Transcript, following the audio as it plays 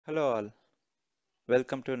Hello all,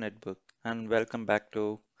 welcome to NetBook and welcome back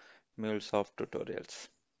to Mulesoft Tutorials.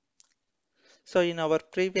 So in our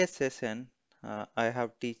previous session, I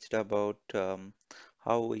have taught about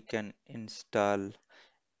how we can install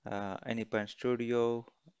Anypoint Studio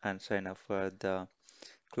and sign up for the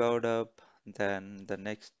Cloud Hub. Then the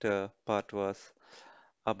next part was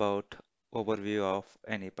about overview of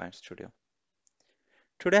Anypoint Studio.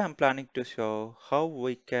 Today I'm planning to show how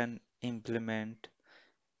we can implement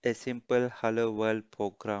a simple Hello World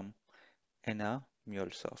program in a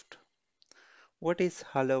Mulesoft. What is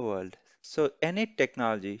Hello World? So any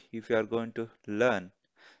technology, if you are going to learn,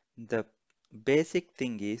 the basic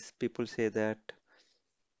thing is people say that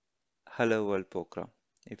Hello World program.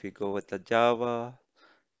 If you go with the Java,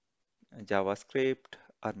 JavaScript,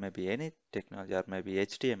 or maybe any technology, or maybe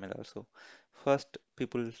HTML also, first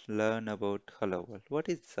people learn about Hello World. What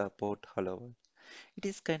is about Hello World? It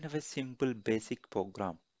is kind of a simple basic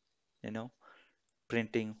program, you know,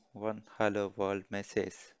 printing one Hello World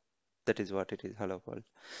message. That is what it is, Hello World.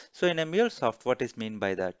 So in a MuleSoft, what is mean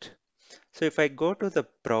by that? So if I go to the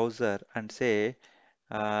browser and say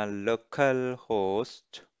localhost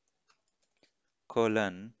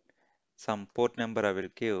colon some port number I will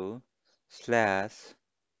give slash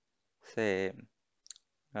say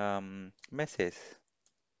message.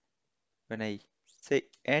 When I say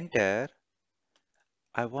enter,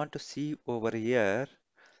 I want to see over here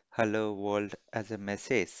hello world as a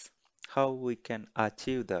message. How we can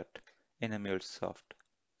achieve that in a MuleSoft?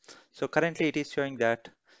 So currently it is showing that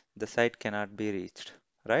the site cannot be reached,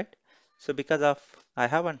 right? So because of I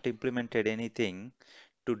haven't implemented anything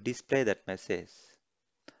to display that message.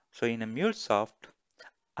 So in a MuleSoft,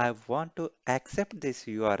 I want to accept this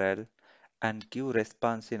URL and give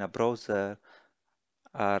response in a browser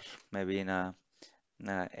or maybe in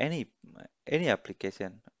any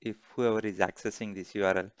application. If whoever is accessing this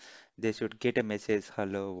URL, they should get a message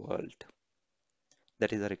 "Hello world."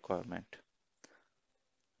 That is a requirement,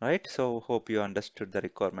 right? So hope you understood the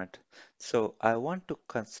requirement. So I want to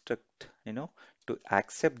construct, to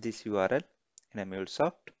accept this URL in a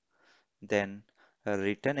MuleSoft, then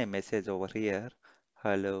return a message over here,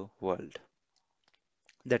 "Hello world."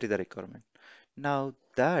 That is the requirement. Now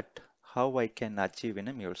that how I can achieve in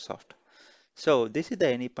a MuleSoft. So this is the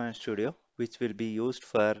Anypoint Studio, which will be used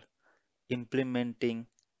for implementing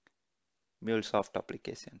MuleSoft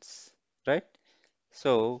applications, right?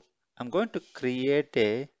 So I'm going to create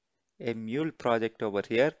a Mule project over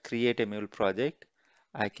here, create a Mule project.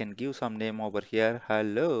 I can give some name over here,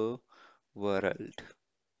 hello world,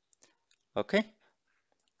 okay?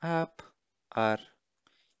 App or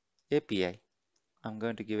API. I'm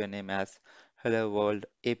going to give a name as hello world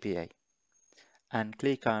API and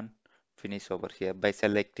click on finish over here by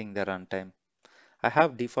selecting the runtime. I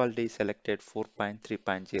have defaultly selected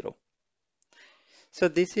 4.3.0. So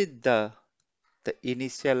this is the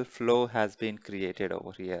initial flow has been created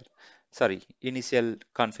over here. Sorry, initial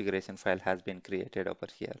configuration file has been created over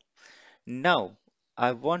here. Now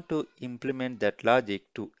I want to implement that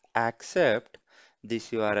logic to accept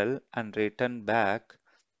this URL and return back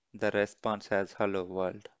the response as hello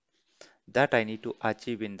world. That I need to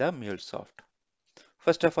achieve in the MuleSoft.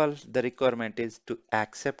 First of all, the requirement is to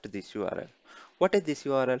accept this URL. What is this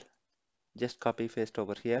URL? Just copy paste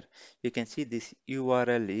over here. You can see this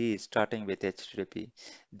URL is starting with HTTP.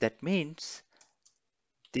 That means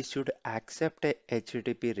this should accept a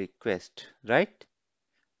HTTP request, right?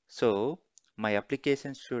 So my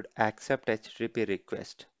application should accept HTTP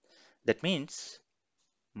request. That means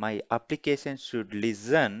my application should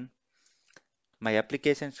listen, my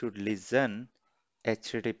application should listen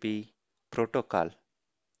HTTP protocol,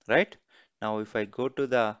 right? Now if I go to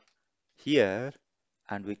the here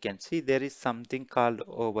and we can see there is something called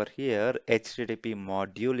over here HTTP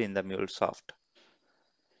module in the MuleSoft.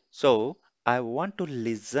 So I want to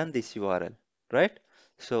listen this URL, right?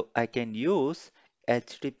 So I can use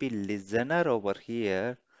HTTP listener over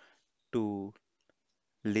here to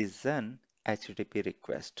listen HTTP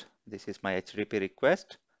request. This is my HTTP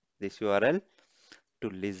request, this URL. To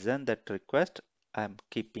listen that request, I'm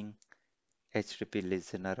keeping HTTP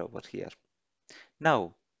listener over here.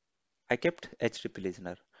 Now I kept HTTP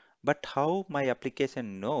listener, but how my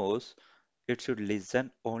application knows it should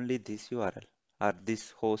listen only this URL or this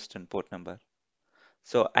host and port number?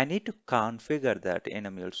 So I need to configure that in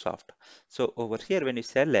a MuleSoft. So over here, when you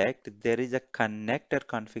select, there is a connector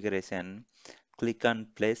configuration. Click on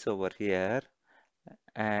place over here.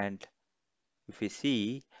 And if you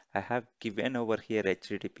see, I have given over here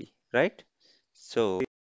HTTP, right? So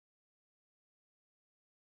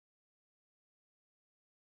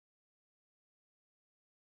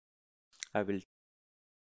I will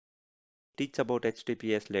teach about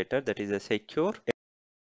HTTPS later, that is a secure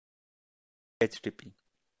HTTP.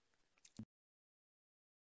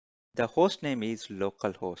 The host name is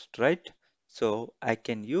localhost, right? So I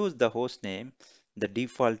can use the host name, the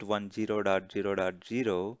default one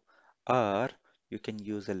 0.0.0, or you can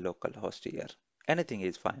use a local host here. Anything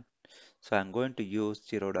is fine. So I'm going to use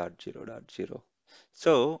 0.0.0.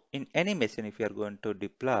 So in any machine, if you are going to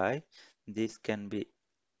deploy, this can be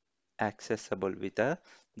accessible with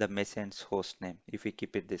the machine's host name if we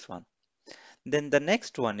keep it this one. Then the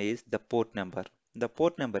next one is the port number. The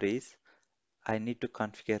port number is I need to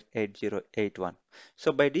configure 8081.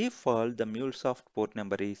 So by default, the Mulesoft port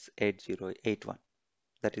number is 8081.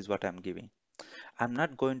 That is what I'm giving. I'm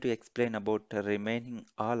not going to explain about the remaining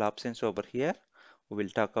all options over here. We will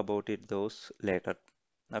talk about it those later.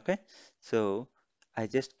 Okay. So I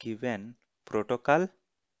just given protocol,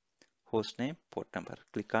 hostname, port number.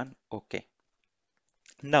 Click on OK.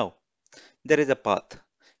 Now there is a path.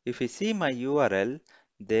 If you see my URL,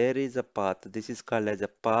 there is a path. This is called as a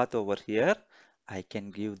path over here. I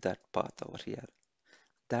can give that path over here.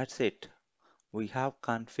 That's it. We have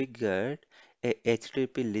configured a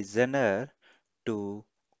HTTP listener to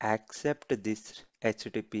accept this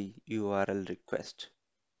HTTP URL request.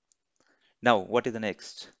 Now, what is the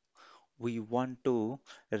next? We want to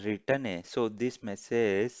return a, so this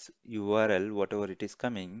message URL, whatever it is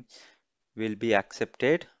coming, will be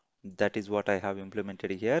accepted. That is what I have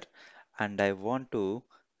implemented here. And I want to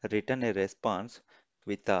return a response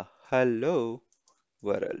with a hello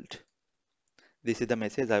world. This is the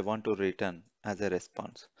message I want to return as a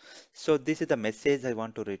response. So this is the message I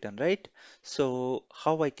want to return, right? So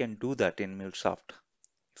how I can do that in Mulesoft?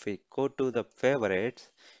 If we go to the favorites,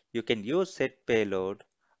 you can use set payload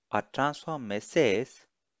or transform message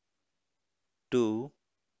to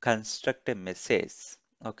construct a message.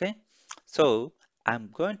 Okay. So I'm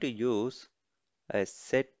going to use a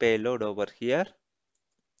set payload over here.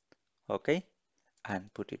 Okay.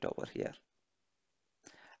 And put it over here.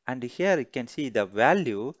 And here you can see the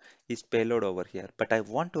value is payload over here, but I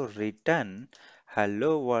want to return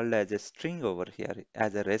hello world as a string over here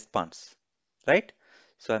as a response, right?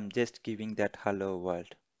 So I'm just giving that hello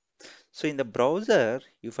world. So in the browser,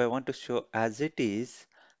 if I want to show as it is,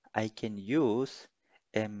 I can use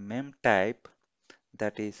a mem type,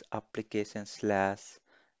 that is application slash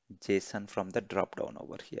JSON from the drop down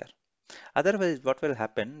over here. Otherwise, what will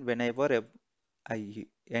happen whenever I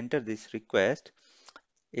enter this request,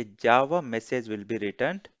 a Java message will be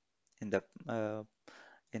returned in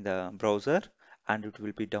the browser, and it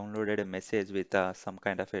will be downloaded a message with some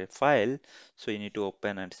kind of a file, so you need to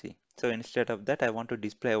open and see. So instead of that, I want to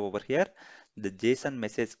display over here, the JSON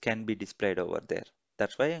message can be displayed over there.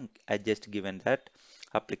 That's why I just given that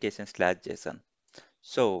application slash JSON.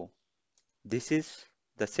 So this is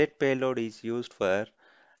the set payload is used for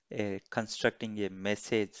constructing a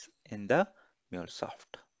message in the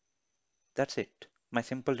Mulesoft. That's it. My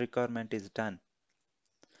simple requirement is done.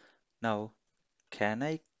 Now, can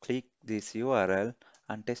I click this URL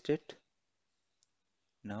and test it?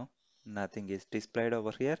 No, nothing is displayed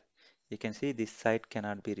over here. You can see this site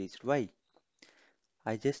cannot be reached. Why?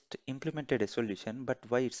 I just implemented a solution, but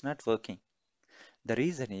why it's not working? The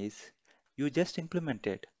reason is you just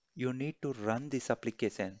implemented. You need to run this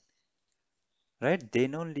application, right?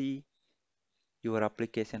 Then only your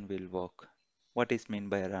application will work. What is mean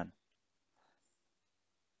by run?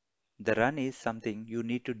 The run is something you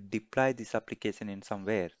need to deploy this application in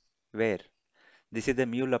somewhere. Where? This is the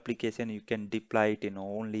Mule application. You can deploy it in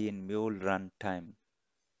only in Mule runtime.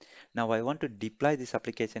 Now I want to deploy this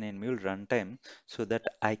application in Mule runtime so that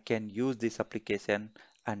I can use this application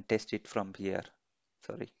and test it from here.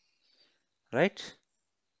 Sorry, right?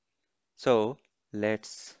 So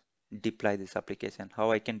let's deploy this application. How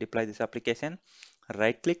I can deploy this application?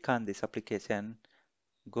 Right click on this application,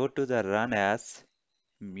 go to the run as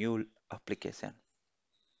Mule application.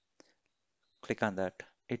 Click on that.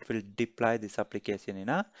 It will deploy this application in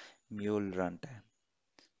a Mule runtime.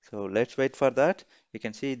 So let's wait for that. You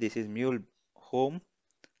can see this is Mule home,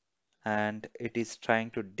 and it is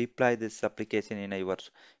trying to deploy this application in your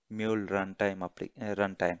Mule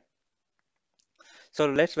runtime. So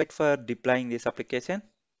let's wait for deploying this application.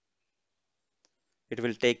 It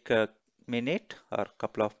will take a minute or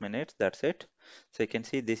couple of minutes. That's it. So you can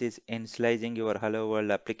see this is initializing your Hello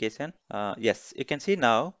World application. Yes, you can see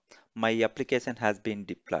now my application has been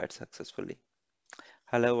deployed successfully.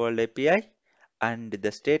 Hello World API, and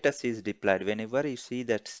the status is deployed. Whenever you see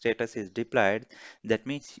that status is deployed, that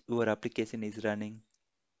means your application is running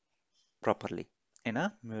properly in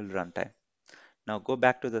a Mule runtime. Now go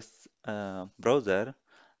back to the browser,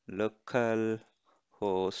 local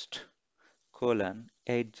host colon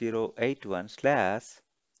 8081 slash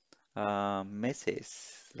message,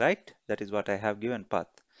 right? That is what I have given path.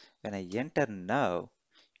 When I enter now,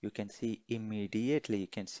 you can see immediately, you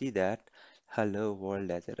can see that hello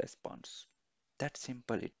world as a response. That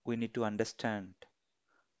simple. We need to understand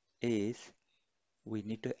is we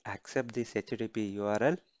need to accept this HTTP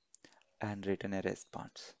URL and return a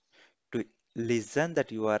response. To listen that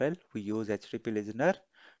URL, we use HTTP listener.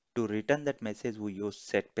 To return that message, we use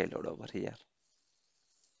set payload over here.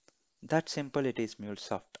 That simple it is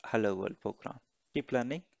Mulesoft Hello World program. Keep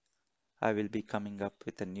learning. I will be coming up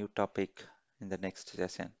with a new topic in the next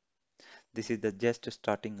session. This is the just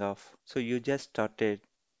starting off. So you just started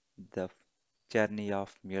the journey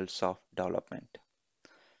of Mulesoft development.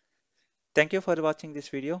 Thank you for watching this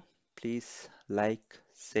video. Please like,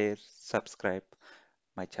 share, subscribe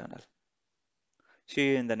my channel.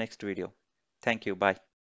 See you in the next video. Thank you. Bye.